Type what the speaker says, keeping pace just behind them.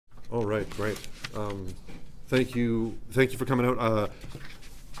All right, great. Thank you for coming out.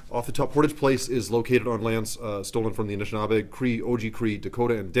 Off the top, Portage Place is located on lands stolen from the Anishinaabe, Cree, Oji Cree,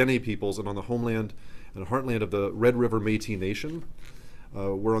 Dakota, and Dene peoples, and on the homeland and heartland of the Red River Métis Nation.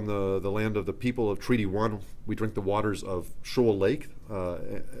 We're on the land of the people of Treaty 1. We drink the waters of Shoal Lake,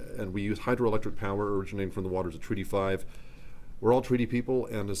 and we use hydroelectric power originating from the waters of Treaty 5. We're all treaty people,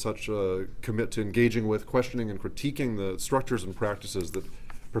 and as such commit to engaging with, questioning, and critiquing the structures and practices that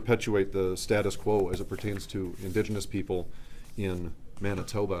perpetuate the status quo as it pertains to Indigenous people in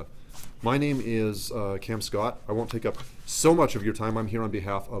Manitoba. My name is Cam Scott. I won't take up so much of your time. I'm here on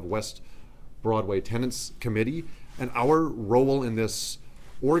behalf of West Broadway Tenants Committee, and our role in this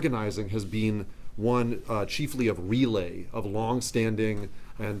organizing has been one chiefly of relay of long-standing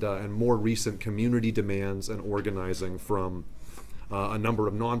and more recent community demands and organizing from a number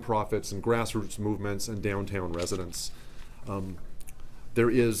of nonprofits and grassroots movements and downtown residents. There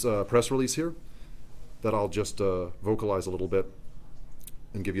is a press release here that I'll just vocalize a little bit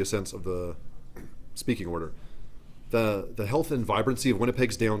and give you a sense of the speaking order. The health and vibrancy of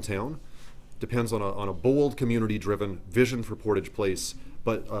Winnipeg's downtown depends on a bold, community-driven vision for Portage Place,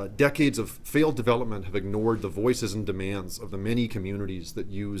 but decades of failed development have ignored the voices and demands of the many communities that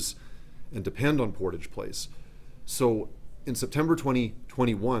use and depend on Portage Place. So in September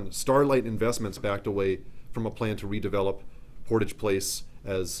 2021, Starlight Investments backed away from a plan to redevelop Portage Place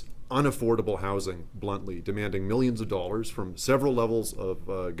as unaffordable housing, bluntly, demanding millions of dollars from several levels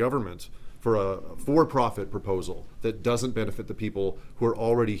of government for a for-profit proposal that doesn't benefit the people who are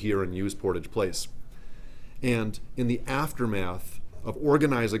already here and use Portage Place. And in the aftermath of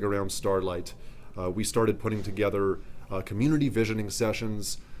organizing around Starlight, we started putting together community visioning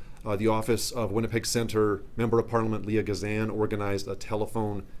sessions. The Office of Winnipeg Centre Member of Parliament Leah Gazan organized a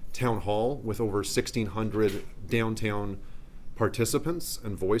telephone town hall with over 1,600 downtown participants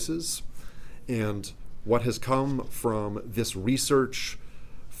and voices. And what has come from this research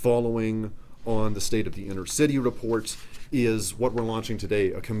following on the State of the Inner City report is what we're launching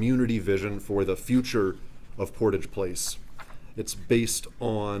today, a community vision for the future of Portage Place. It's based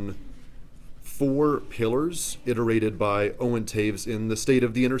on 4 pillars iterated by Owen Taves in the State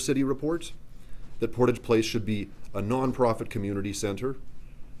of the Inner City report: that Portage Place should be a nonprofit community center,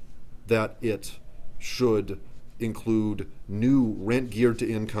 that it should include new rent-geared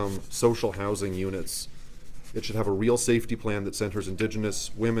to income social housing units. It should have a real safety plan that centers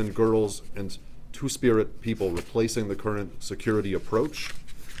Indigenous women, girls, and Two-Spirit people, replacing the current security approach.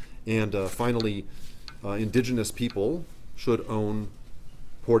 And finally, Indigenous people should own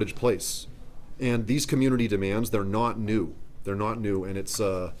Portage Place. And these community demands, they're not new. They're not new, and it's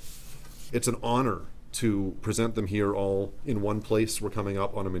an honor to present them here all in one place. We're coming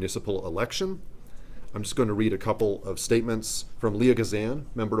up on a municipal election. I'm just going to read a couple of statements from Leah Gazan,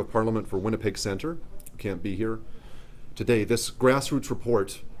 Member of Parliament for Winnipeg Centre, who can't be here today. This grassroots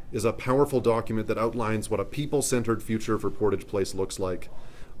report is a powerful document that outlines what a people-centered future for Portage Place looks like.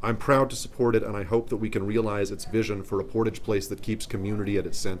 I'm proud to support it, and I hope that we can realize its vision for a Portage Place that keeps community at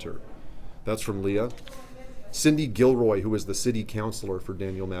its center. That's from Leah. Cindy Gilroy, who is the city councillor for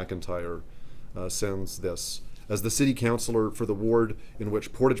Daniel McIntyre, sends this. As the city councillor for the ward in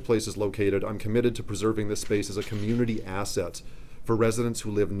which Portage Place is located, I'm committed to preserving this space as a community asset for residents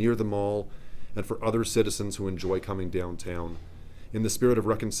who live near the mall and for other citizens who enjoy coming downtown. In the spirit of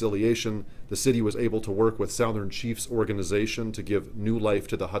reconciliation, the city was able to work with Southern Chiefs organization to give new life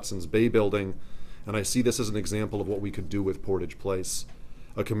to the Hudson's Bay building, and I see this as an example of what we could do with Portage Place.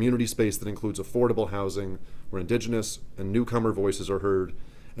 A community space that includes affordable housing, where Indigenous and newcomer voices are heard,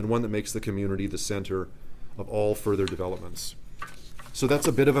 and one that makes the community the center of all further developments. So that's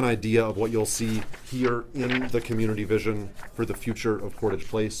a bit of an idea of what you'll see here in the community vision for the future of Portage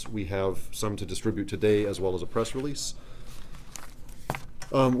Place. We have some to distribute today as well as a press release.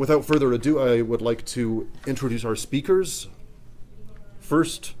 Without further ado, I would like to introduce our speakers.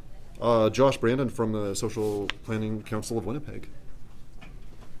 First, Josh Brandon from the Social Planning Council of Winnipeg.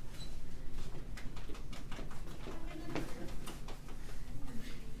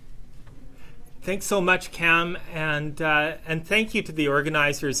 Thanks so much, Cam, and thank you to the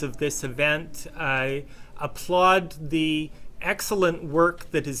organizers of this event. I applaud the excellent work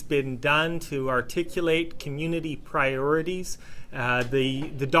that has been done to articulate community priorities.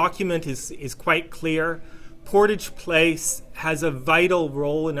 The document is quite clear. Portage Place has a vital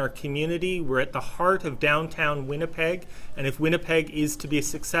role in our community. We're at the heart of downtown Winnipeg, and if Winnipeg is to be a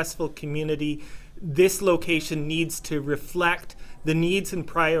successful community, this location needs to reflect the needs and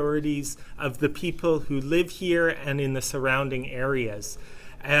priorities of the people who live here and in the surrounding areas.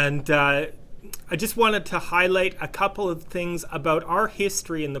 And I just wanted to highlight a couple of things about our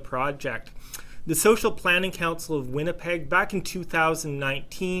history in the project. The Social Planning Council of Winnipeg, back in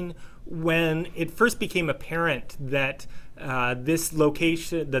 2019, when it first became apparent that this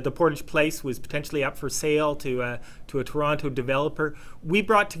location, that the Portage Place was potentially up for sale to a Toronto developer, we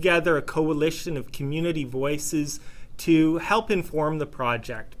brought together a coalition of community voices to help inform the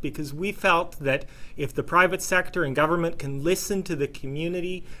project, because we felt that if the private sector and government can listen to the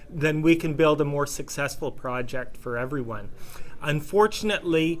community, then we can build a more successful project for everyone.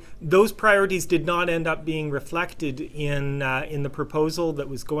 Unfortunately, those priorities did not end up being reflected in the proposal that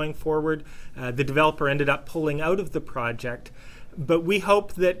was going forward. The developer ended up pulling out of the project. But we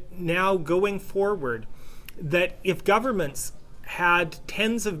hope that now going forward, that if governments had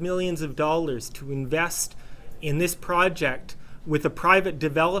tens of millions of dollars to invest in this project with a private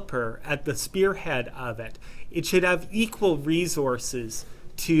developer at the spearhead of it, it should have equal resources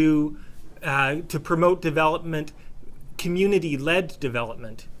to promote development, community-led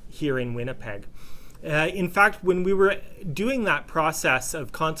development here in Winnipeg. In fact, when we were doing that process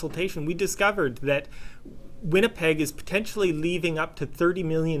of consultation, we discovered that Winnipeg is potentially leaving up to $30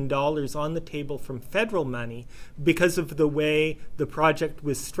 million on the table from federal money because of the way the project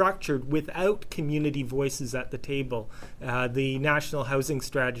was structured without community voices at the table. The National Housing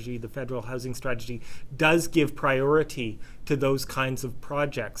Strategy, the Federal Housing Strategy, does give priority to those kinds of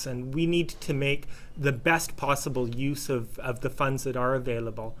projects, and we need to make the best possible use of the funds that are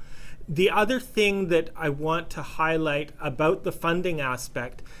available. The other thing that I want to highlight about the funding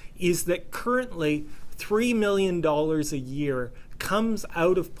aspect is that currently $3 million a year comes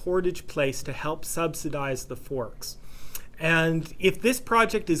out of Portage Place to help subsidize the Forks. And if this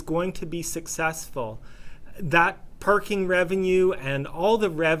project is going to be successful, that parking revenue and all the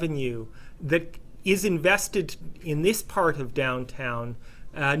revenue that is invested in this part of downtown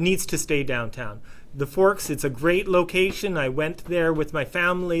needs to stay downtown. The Forks, it's a great location. I went there with my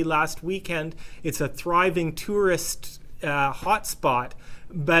family last weekend. It's a thriving tourist hotspot.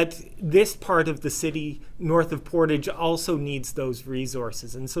 But this part of the city north of Portage also needs those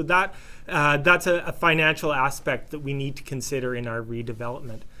resources. And so that's a financial aspect that we need to consider in our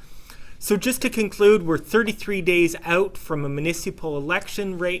redevelopment. So just to conclude, we're 33 days out from a municipal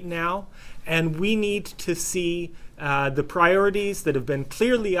election right now, and we need to see the priorities that have been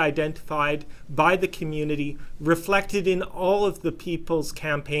clearly identified by the community reflected in all of the people's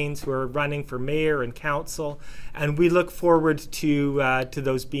campaigns who are running for mayor and council, and we look forward to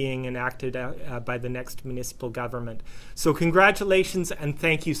those being enacted by the next municipal government. So congratulations and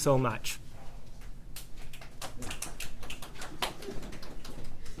thank you so much.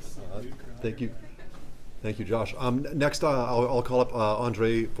 Thank you. Thank you, Josh. Next, I'll call up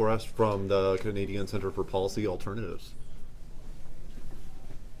Andre Forrest from the Canadian Centre for Policy Alternatives.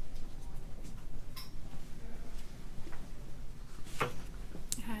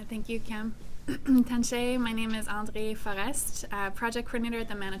 Thank you, Cam. Tanche, my name is Andre Forrest, project coordinator at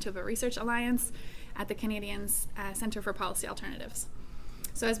the Manitoba Research Alliance at the Canadian Centre for Policy Alternatives.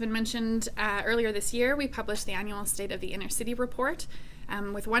 So as been mentioned earlier this year, we published the annual State of the Inner City report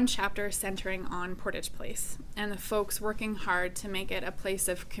with one chapter centering on Portage Place and the folks working hard to make it a place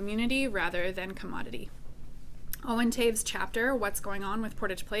of community rather than commodity. Owen Tave's chapter, What's Going On with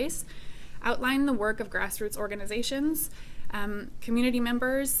Portage Place, outlined the work of grassroots organizations, community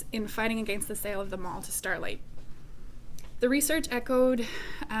members in fighting against the sale of the mall to Starlight. The research echoed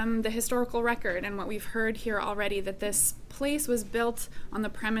the historical record and what we've heard here already, that this place was built on the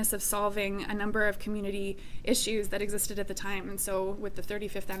premise of solving a number of community issues that existed at the time. And so with the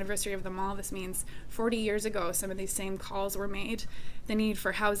 35th anniversary of the mall, this means 40 years ago, some of these same calls were made. The need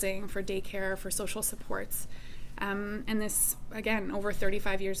for housing, for daycare, for social supports. And this, again, over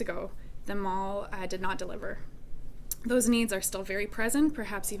 35 years ago, the mall did not deliver. Those needs are still very present,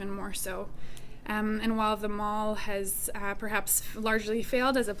 perhaps even more so. And while the mall has perhaps largely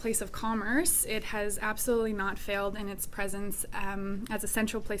failed as a place of commerce, it has absolutely not failed in its presence as a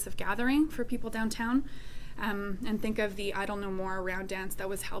central place of gathering for people downtown. And think of the Idle No More round dance that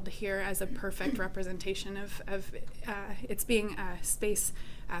was held here as a perfect representation of its being a space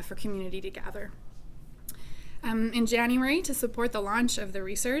for community to gather. In January, to support the launch of the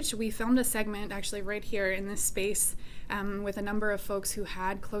research, we filmed a segment actually right here in this space with a number of folks who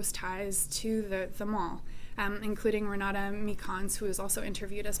had close ties to the mall, including Renata Mikans, who was also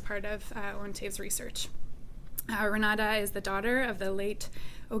interviewed as part of Owen Tave's research. Renata is the daughter of the late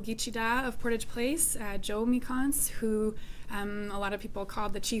Ogichida of Portage Place, Joe Mikans, who a lot of people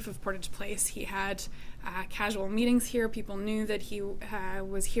called the chief of Portage Place. He had casual meetings here. People knew that he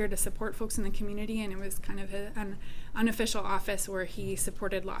was here to support folks in the community, and it was kind of an unofficial office where he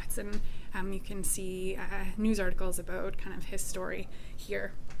supported lots. And You can see news articles about kind of his story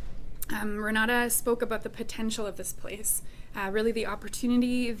here. Renata spoke about the potential of this place, really the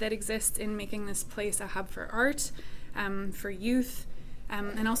opportunity that exists in making this place a hub for art, for youth,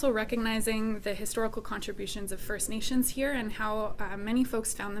 and also recognizing the historical contributions of First Nations here and how many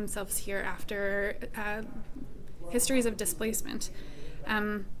folks found themselves here after histories of displacement.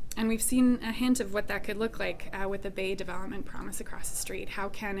 And we've seen a hint of what that could look like with the Bay development promise across the street. How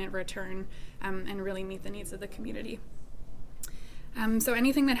can it return and really meet the needs of the community? So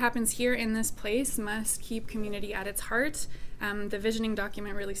anything that happens here in this place must keep community at its heart. The visioning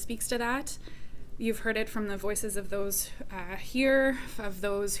document really speaks to that. You've heard it from the voices of those here, of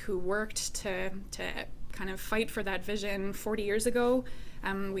those who worked to kind of fight for that vision 40 years ago.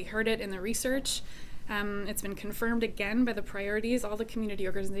 We heard it in the research. It's been confirmed again by the priorities. All the community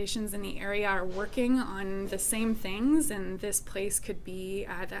organizations in the area are working on the same things, and this place could be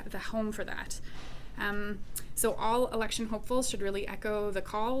the home for that. So all election hopefuls should really echo the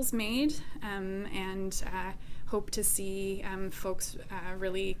calls made and hope to see folks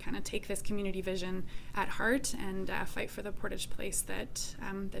really kind of take this community vision at heart and fight for the Portage Place that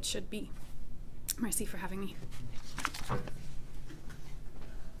should be. Merci for having me.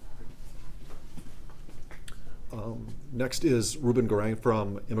 Next is Ruben Garang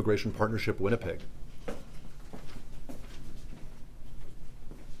from Immigration Partnership Winnipeg.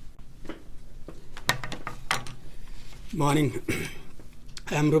 Morning.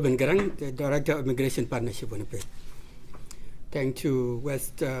 I'm Ruben Garang, the Director of Immigration Partnership Winnipeg. Thank you,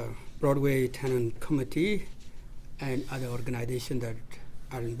 West Broadway Tenants Committee and other organizations that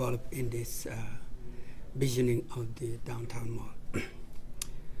are involved in this visioning of the downtown mall.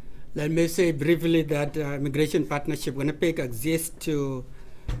 Let me say briefly that Immigration Partnership Winnipeg exists to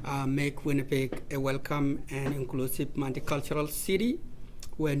make Winnipeg a welcome and inclusive multicultural city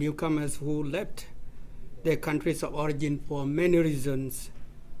where newcomers who left their countries of origin for many reasons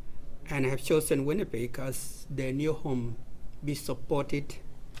and have chosen Winnipeg as their new home be supported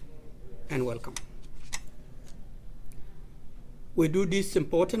and welcome. We do this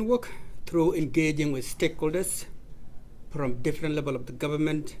important work through engaging with stakeholders from different levels of the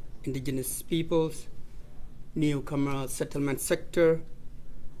government, Indigenous peoples, newcomer settlement sector,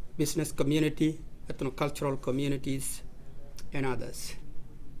 business community, ethnocultural communities, and others.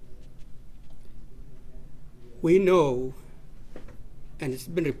 We know, and it's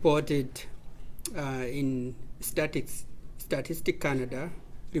been reported in Statistic Canada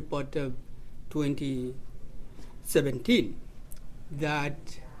report of 2017,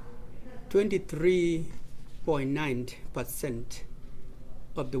 that 23.9%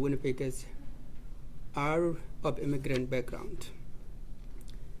 of the Winnipeggers are of immigrant background.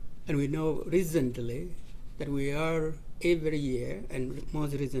 And we know recently that we are every year, and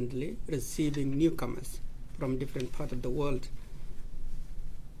most recently, receiving newcomers from different parts of the world.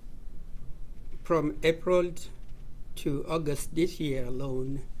 From April to August this year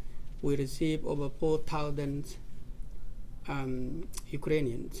alone, we received over 4,000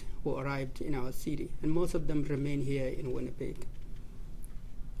 Ukrainians who arrived in our city, and most of them remain here in Winnipeg.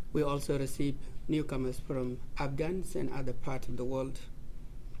 We also receive newcomers from Afghans and other parts of the world.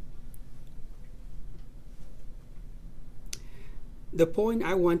 The point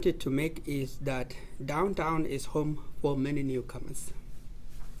I wanted to make is that downtown is home for many newcomers,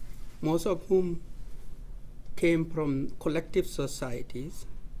 most of whom came from collective societies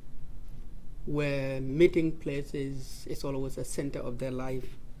where meeting places is always a center of their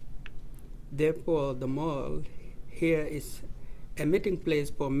life. Therefore, the mall here is a meeting place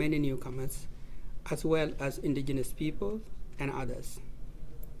for many newcomers, as well as Indigenous people and others.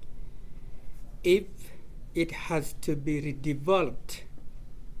 If it has to be redeveloped,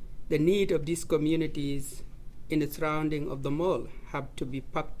 the need of these communities in the surrounding of the mall have to be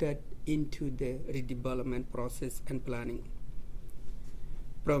factored into the redevelopment process and planning.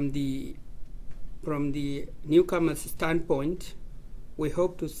 From the newcomers' standpoint, we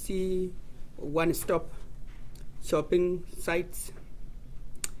hope to see one-stop shopping sites,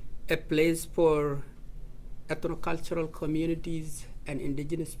 a place for ethnocultural communities and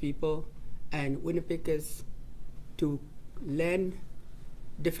Indigenous people and Winnipeggers to learn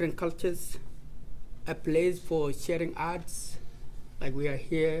different cultures, a place for sharing arts, like we are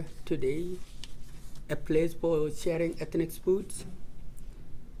here today, a place for sharing ethnic foods,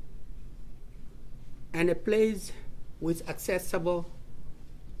 and a place with accessible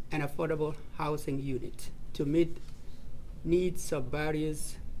and affordable housing units to meet needs of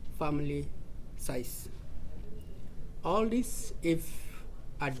various family size. All this, if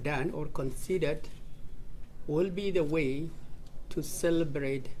are done or considered, will be the way to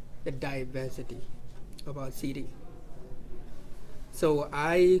celebrate the diversity of our city. So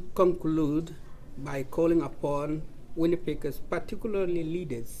I conclude by calling upon Winnipeggers, particularly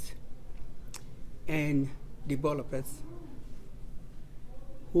leaders and developers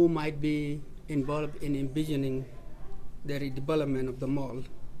who might be involved in envisioning the redevelopment of the mall,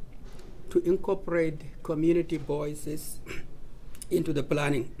 to incorporate community voices into the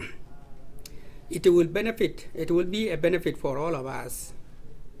planning. It will be a benefit for all of us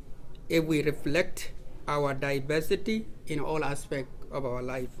if we reflect our diversity in all aspects of our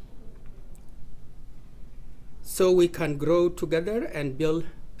life, so we can grow together and build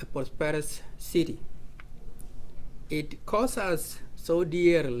a prosperous city. It costs us so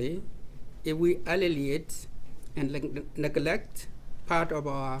dearly if we alienate and neglect part of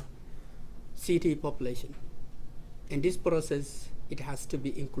our city population. In this process, it has to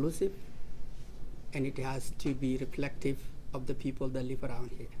be inclusive and it has to be reflective of the people that live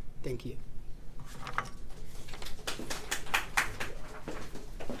around here. Thank you.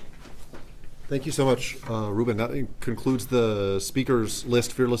 Thank you so much, Ruben. That concludes the speakers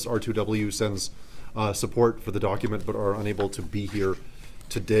list. Fearless R2W sends support for the document but are unable to be here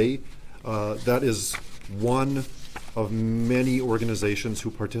today. That is one of many organizations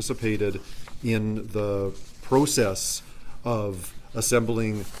who participated in the process of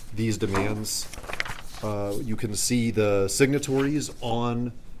assembling these demands. You can see the signatories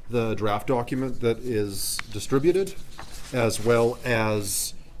on the draft document that is distributed, as well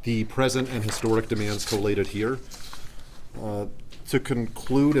as the present and historic demands collated here. To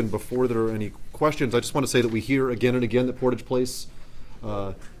conclude, and before there are any questions, I just want to say that we hear again and again that Portage Place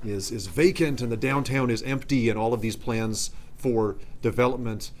is vacant and the downtown is empty, and all of these plans for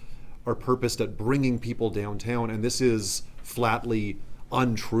development are purposed at bringing people downtown, and this is flatly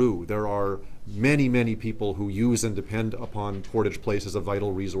untrue. There are many, many people who use and depend upon Portage Place as a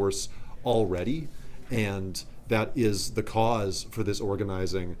vital resource already, and that is the cause for this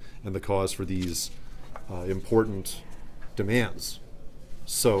organizing and the cause for these important demands.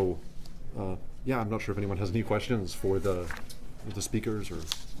 So, yeah, I'm not sure if anyone has any questions for the speakers or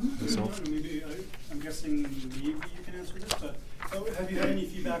myself. Maybe I'm guessing maybe you can answer this, but have you had any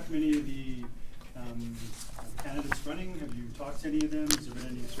feedback from any of the candidates running? Have you talked to any of them? Has there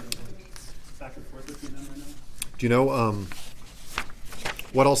been any sort of like back and forth between them right now? Do you know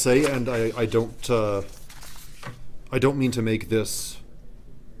what I'll say? And I don't mean to make this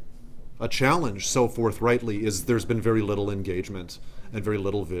a challenge so forthrightly, is there's been very little engagement and very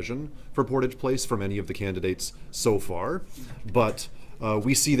little vision for Portage Place from any of the candidates so far. But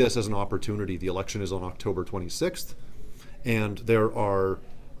we see this as an opportunity. The election is on October 26th, and there are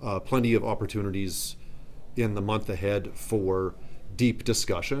plenty of opportunities in the month ahead for deep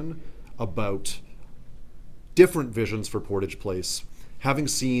discussion about different visions for Portage Place. Having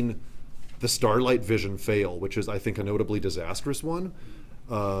seen the Starlight vision fail, which is, I think, a notably disastrous one,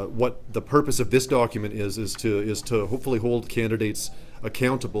 what the purpose of this document is to hopefully hold candidates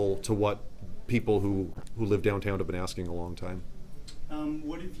accountable to what people who live downtown have been asking a long time.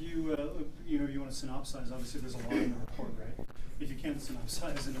 What if you want to synopsize? Obviously, there's a lot in the report, right? If you can't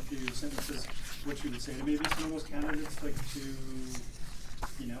synopsize in a few sentences, what you would say to maybe some of those candidates, like to,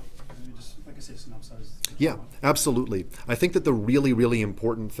 just like I say, synopsize. Yeah, absolutely. I think that the really, really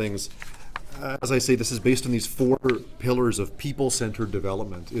important things, as I say, this is based on these 4 pillars of people-centered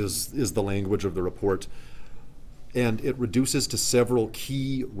development, is the language of the report. And it reduces to several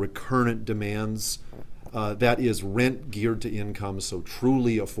key recurrent demands. That is rent geared to income, so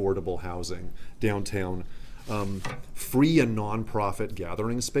truly affordable housing downtown. Free and non-profit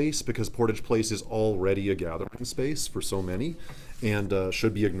gathering space, because Portage Place is already a gathering space for so many, and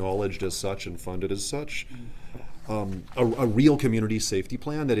should be acknowledged as such and funded as such. A real community safety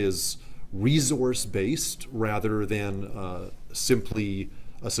plan that is resource-based rather than simply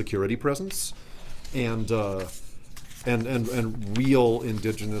a security presence, and real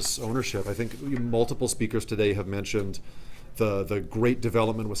Indigenous ownership. I think multiple speakers today have mentioned the great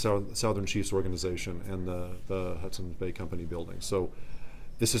development with Southern Chiefs Organization and the Hudson Bay Company building. So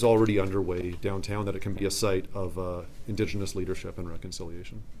this is already underway downtown, that it can be a site of Indigenous leadership and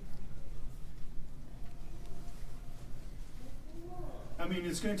reconciliation. I mean,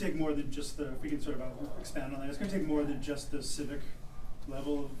 it's going to take more than just the, if we can sort of expand on that, it's going to take more than just the civic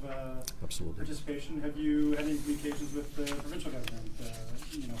level of Absolutely. Participation. Have you had any communications with the provincial government,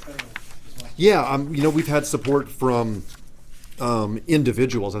 federal as well? Yeah, we've had support from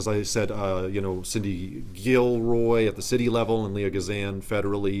individuals, as I said, Cindy Gilroy at the city level and Leah Gazan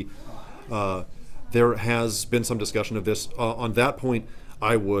federally. There has been some discussion of this. On that point,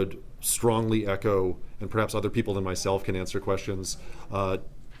 I would strongly echo, and perhaps other people than myself can answer questions,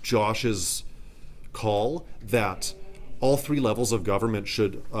 Josh's call that all three levels of government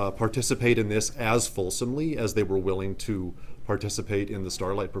should participate in this as fulsomely as they were willing to participate in the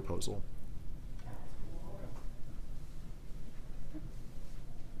Starlight proposal.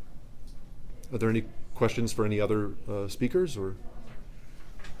 Are there any questions for any other speakers, or?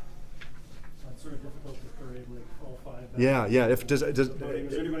 It's sort of difficult to parade like all five. Yeah. If does Is there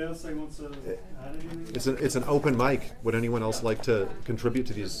anyone else that wants to add anything? it's an open mic. Would anyone else like to contribute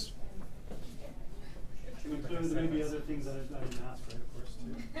to these? There may be other things that I didn't ask, right, of course,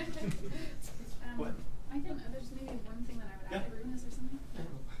 too. What? I can, there's maybe one thing that I would add, Rudeness or something?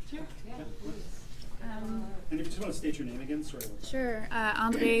 Sure. And if you just want to state your name again, sorry. Sure.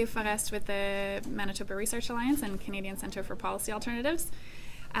 Andre Forest with the Manitoba Research Alliance and Canadian Centre for Policy Alternatives.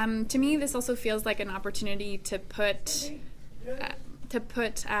 To me, this also feels like an opportunity to put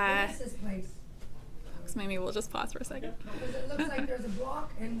maybe we'll just pause for a second. Because it looks like there's a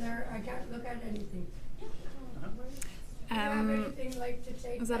block and there I can't look at anything. Do you have anything like to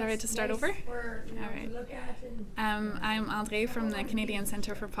take Is that all right to start over? For, you know, All right. to look at and I'm Andre from the Canadian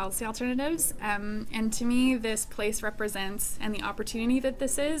Centre for Policy Alternatives, and to me this place represents, and the opportunity that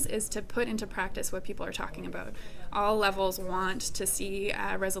this is to put into practice what people are talking about. All levels want to see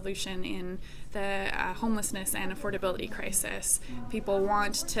a resolution in the homelessness and affordability crisis. People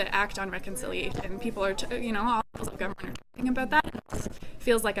want to act on reconciliation. People are, all levels of government are talking about that. It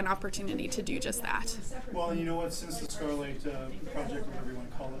feels like an opportunity to do just that. Well, you know what, since the Starlight project, whatever you want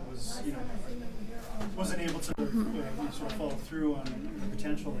to call it, was, wasn't able to sort of follow through on the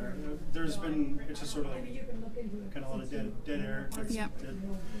potential there. There's been, it's just sort of like kind of a lot of dead air. That's Yep. dead.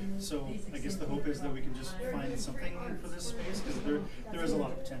 So I guess the hope is that we can just find something for this space, because there is a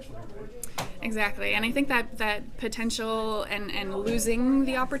lot of potential there, right? Exactly, and I think that potential and losing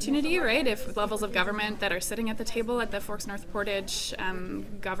the opportunity, right? If levels of government that are sitting at the table at the Forks North Portage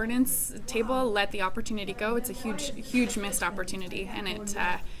governance table let the opportunity go, it's a huge missed opportunity, and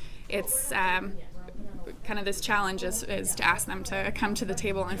it's kind of this challenge is to ask them to come to the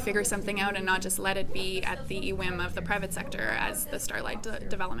table and figure something out and not just let it be at the whim of the private sector as the Starlight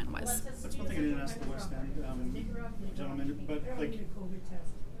development was. That's one thing I didn't ask the West End gentleman, but like,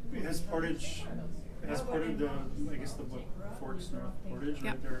 has Portage the, I guess the Forks North Portage, right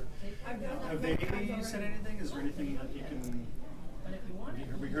Yep. there, have they said anything? Is there anything that you can,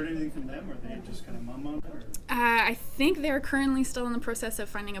 have we heard anything from them, or they just kind of mum on it? Or? I think they're currently still in the process of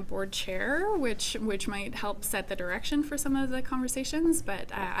finding a board chair, which might help set the direction for some of the conversations,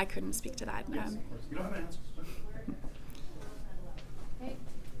 but I couldn't speak to that. Yes, of course. You don't have an answer.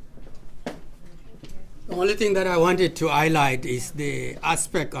 The only thing that I wanted to highlight is the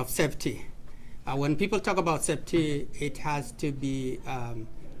aspect of safety. When people talk about safety, it has to be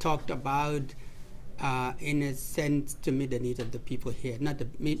talked about in a sense to meet the needs of the people here, not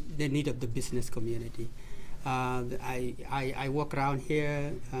meet the need of the business community. I walk around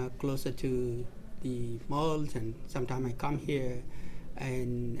here closer to the malls, and sometimes I come here,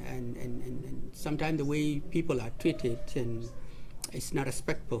 and sometimes the way people are treated, and it's not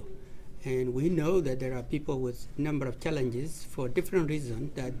respectful. And we know that there are people with a number of challenges for different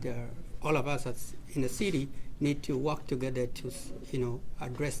reasons that all of us as in the city need to work together to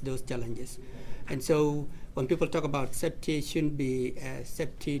address those challenges. And so when people talk about safety, it shouldn't be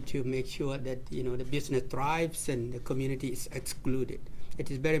safety to make sure that the business thrives and the community is excluded.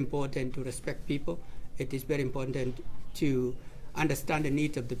 It is very important to respect people. It is very important to understand the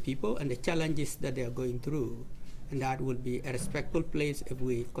needs of the people and the challenges that they are going through. And that will be a respectful place if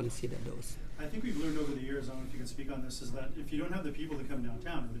we consider those. I think we've learned over the years, I don't know if you can speak on this, is that if you don't have the people that come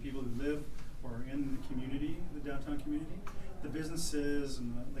downtown, or the people who live or are in the community, the downtown community, the businesses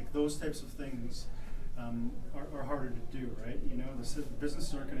and like those types of things are harder to do, right? The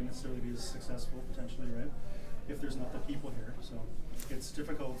businesses aren't going to necessarily be as successful potentially, right? If there's not the people here, so it's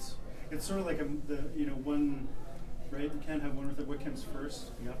difficult. It's sort of like one, right? You can't have one with it. What comes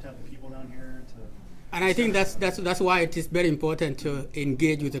first? You have to have the people down here to. And I think that's why it is very important to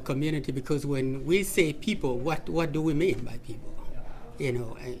engage with the community, because when we say people, what do we mean by people?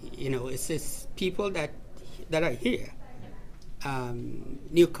 It's just people that are here,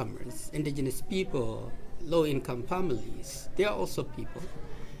 newcomers, indigenous people, low-income families. They are also people,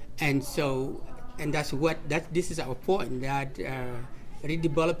 and this is our point, that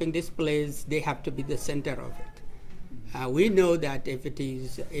redeveloping this place, they have to be the center of it. We know that if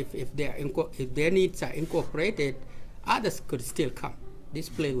their needs are incorporated, others could still come. This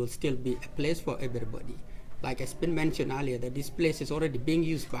place will still be a place for everybody. Like it's been mentioned earlier, that this place is already being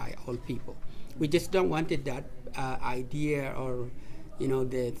used by all people. We just don't want that idea or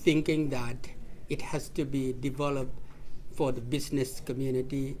the thinking that it has to be developed for the business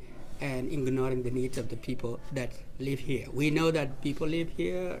community and ignoring the needs of the people that live here. We know that people live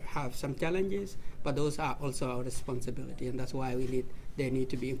here have some challenges, but those are also our responsibility, and that's why they need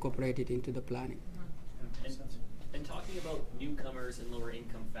to be incorporated into the planning. And talking about newcomers and lower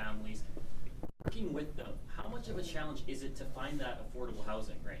income families, working with them, how much of a challenge is it to find that affordable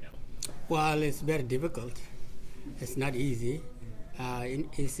housing right now? Well, it's very difficult. It's not easy.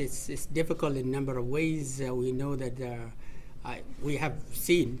 It's difficult in a number of ways. We know that we have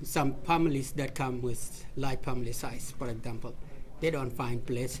seen some families that come with large family size, for example. They don't find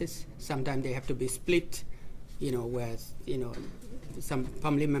places. Sometimes they have to be split, where, some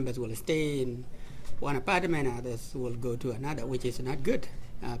family members will stay in one apartment, others will go to another, which is not good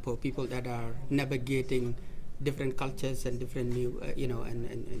for people that are navigating different cultures and different new,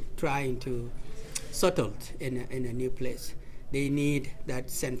 and trying to settle in a new place. They need that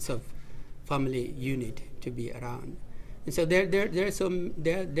sense of family unit to be around. And so there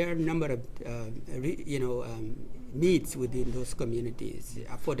are a number of needs within those communities.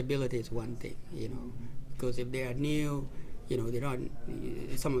 Affordability is one thing, because if they are new, they don't.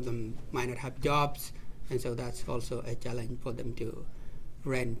 Some of them might not have jobs, and so that's also a challenge for them to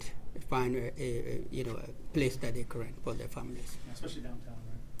find a place that they can rent for their families. Yeah, especially downtown,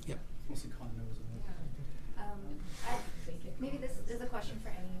 right? Yep. Mostly condos. Maybe this is a question for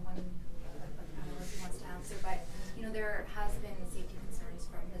anyone who wants to answer, but there has been safety concerns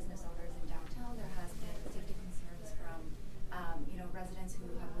from business owners in downtown. There has been safety concerns from residents who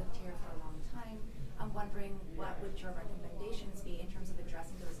have lived here for a long time. I'm wondering, what would your recommendations be in terms of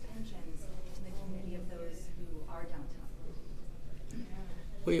addressing those tensions in the community of those who are downtown?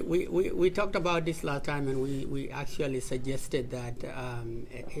 We talked about this last time, and we actually suggested that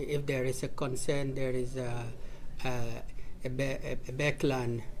if there is a concern, there is a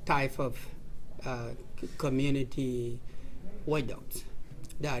backland type of community watchdogs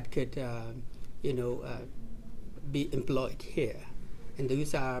that could be employed here, and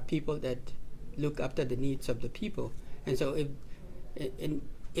these are people that look after the needs of the people. And so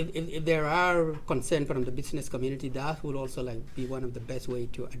if there are concern from the business community, that would also be one of the best way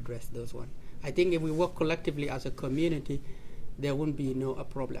to address those ones. I think if we work collectively as a community, there won't be no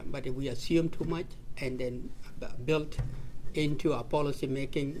problem. But if we assume too much and then build into our policy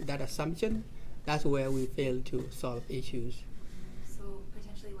making that assumption, that's where we fail to solve issues. So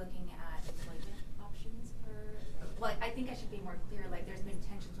potentially looking at employment options I think I should be more clear, there's been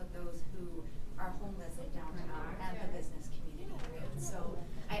tensions with those who are homeless in downtown and the business community,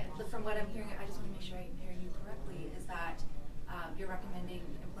 right? So from what I'm hearing, I just want to make sure I'm hearing you correctly, is that you're recommending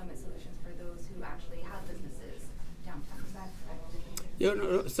employment solutions for those who actually have businesses downtown. Is that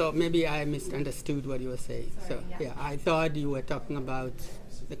correct? So maybe I misunderstood what you were saying. Sorry, yeah, I thought you were talking about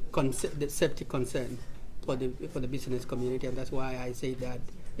the safety concern for the business community, and that's why I say that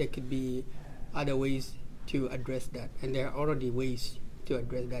there could be other ways to address that, and there are already ways to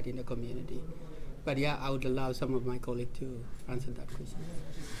address that in the community. But yeah, I would allow some of my colleagues to answer that question.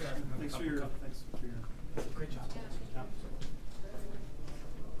 Thanks for your great job.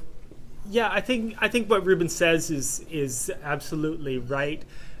 Yeah, I think what Ruben says is absolutely right,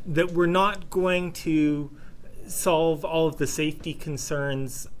 that we're not going to solve all of the safety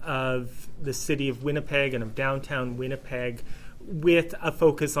concerns of the city of Winnipeg and of downtown Winnipeg with a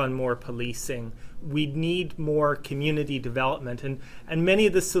focus on more policing. We need more community development, and many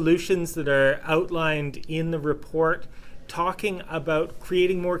of the solutions that are outlined in the report talking about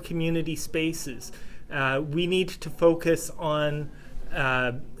creating more community spaces. We need to focus on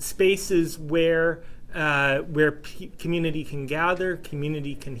spaces where community can gather,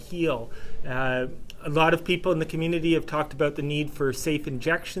 community can heal. A lot of people in the community have talked about the need for safe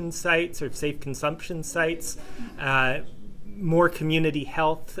injection sites or safe consumption sites, more community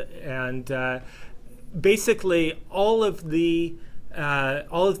health, and basically all of the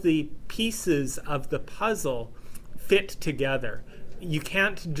pieces of the puzzle fit together. You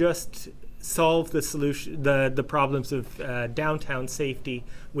can't just solve the problems of downtown safety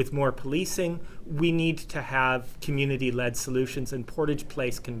with more policing. We need to have community-led solutions, and Portage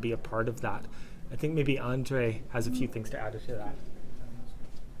Place can be a part of that. I think maybe Andre has a few things to add to that.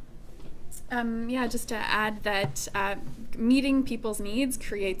 Yeah, just to add that meeting people's needs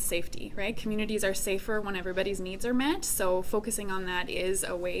creates safety, right? Communities are safer when everybody's needs are met, so focusing on that is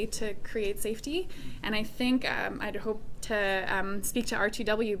a way to create safety. And I think I'd hope to speak to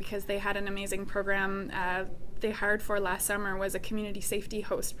R2W, because they had an amazing program they hired for last summer was a community safety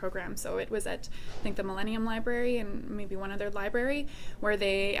host program. So it was at, I think, the Millennium Library and maybe one other library, where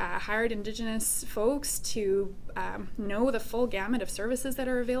they hired Indigenous folks to know the full gamut of services that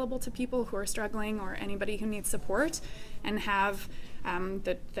are available to people who are struggling or anybody who needs support, and have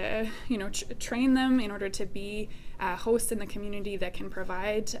train them in order to be hosts in the community that can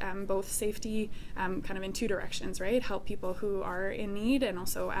provide both safety kind of in two directions, right? Help people who are in need, and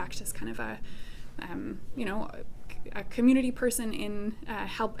also act as kind of a community person in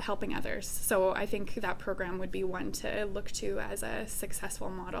helping others. So I think that program would be one to look to as a successful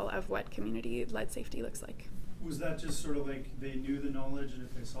model of what community-led safety looks like. Was that just sort of like they knew the knowledge and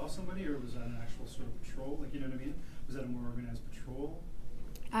if they saw somebody, or was that an actual sort of patrol? Like, you know what I mean? Was that a more organized patrol?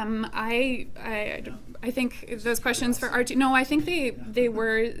 I think those questions for RT. No, I think they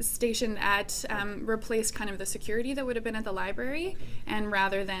were stationed at replaced kind of the security that would have been at the library, and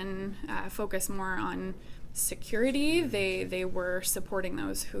rather than focus more on security, they were supporting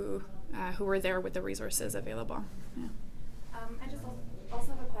those who were there with the resources available. Yeah. I just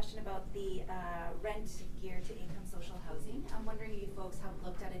also have a question about the rent geared to income social housing. I'm wondering if you folks have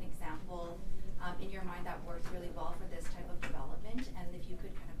looked at an example in your mind that works really well for this type of development, and if you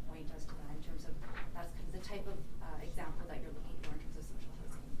could kind of point us to that in terms of that's kind of the type of example that you're looking for in terms of social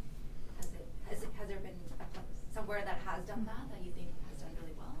housing. Has there been somewhere that has done that you think has done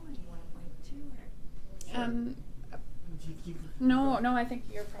really well and you want to point to? Or? No, I think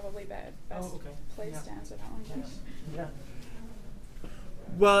you're probably best placed to answer that one. Yeah.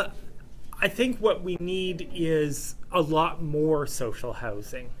 Well, I think what we need is a lot more social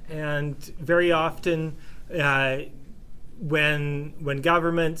housing, and very often when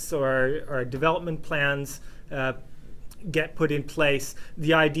governments or development plans get put in place,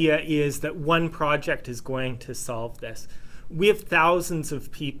 the idea is that one project is going to solve this. We have thousands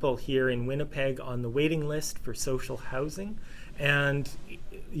of people here in Winnipeg on the waiting list for social housing, and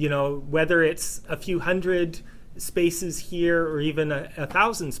whether it's a few hundred spaces here or even a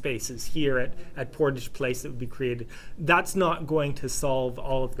 1,000 spaces here at Portage Place that would be created, that's not going to solve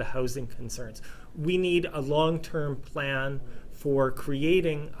all of the housing concerns. We need a long-term plan for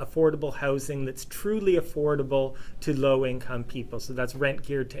creating affordable housing that's truly affordable to low-income people. So that's rent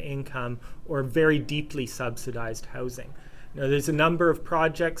geared to income or very deeply subsidized housing. Now, there's a number of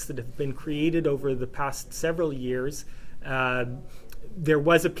projects that have been created over the past several years. There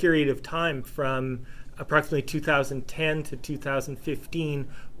was a period of time from approximately 2010 to 2015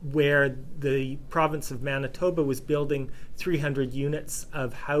 where the province of Manitoba was building 300 units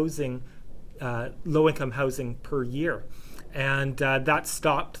of housing, low-income housing per year. And that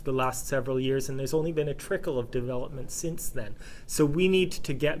stopped the last several years, and there's only been a trickle of development since then. So we need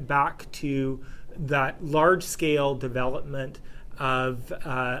to get back to that large-scale development of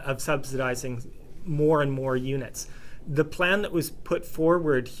subsidizing more and more units. The plan that was put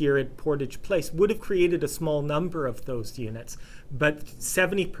forward here at Portage Place would have created a small number of those units, but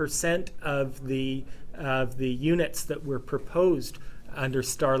 70% of the units that were proposed under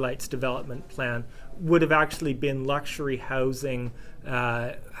Starlight's development plan would have actually been luxury housing,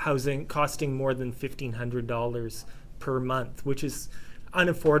 housing costing more than $1,500 per month, which is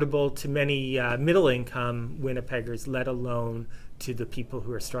unaffordable to many middle-income Winnipeggers, let alone to the people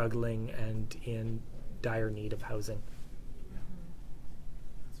who are struggling and in dire need of housing.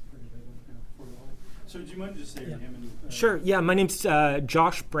 So do you mind just saying your name and Sure, yeah, my name's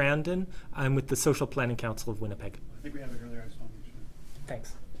Josh Brandon. I'm with the Social Planning Council of Winnipeg. I think we have it earlier, I just want to make sure.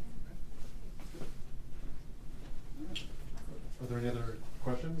 Thanks. Are there any other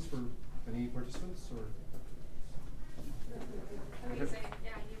questions for any participants? Or?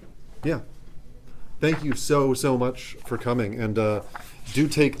 Yeah. Thank you so much for coming, and do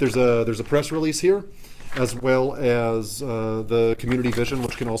take there's a press release here, as well as the community vision,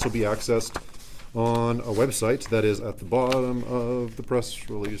 which can also be accessed on a website that is at the bottom of the press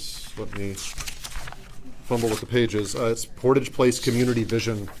release. Let me fumble with the pages. It's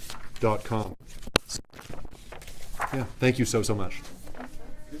portageplacecommunityvision.com. Yeah, thank you so much.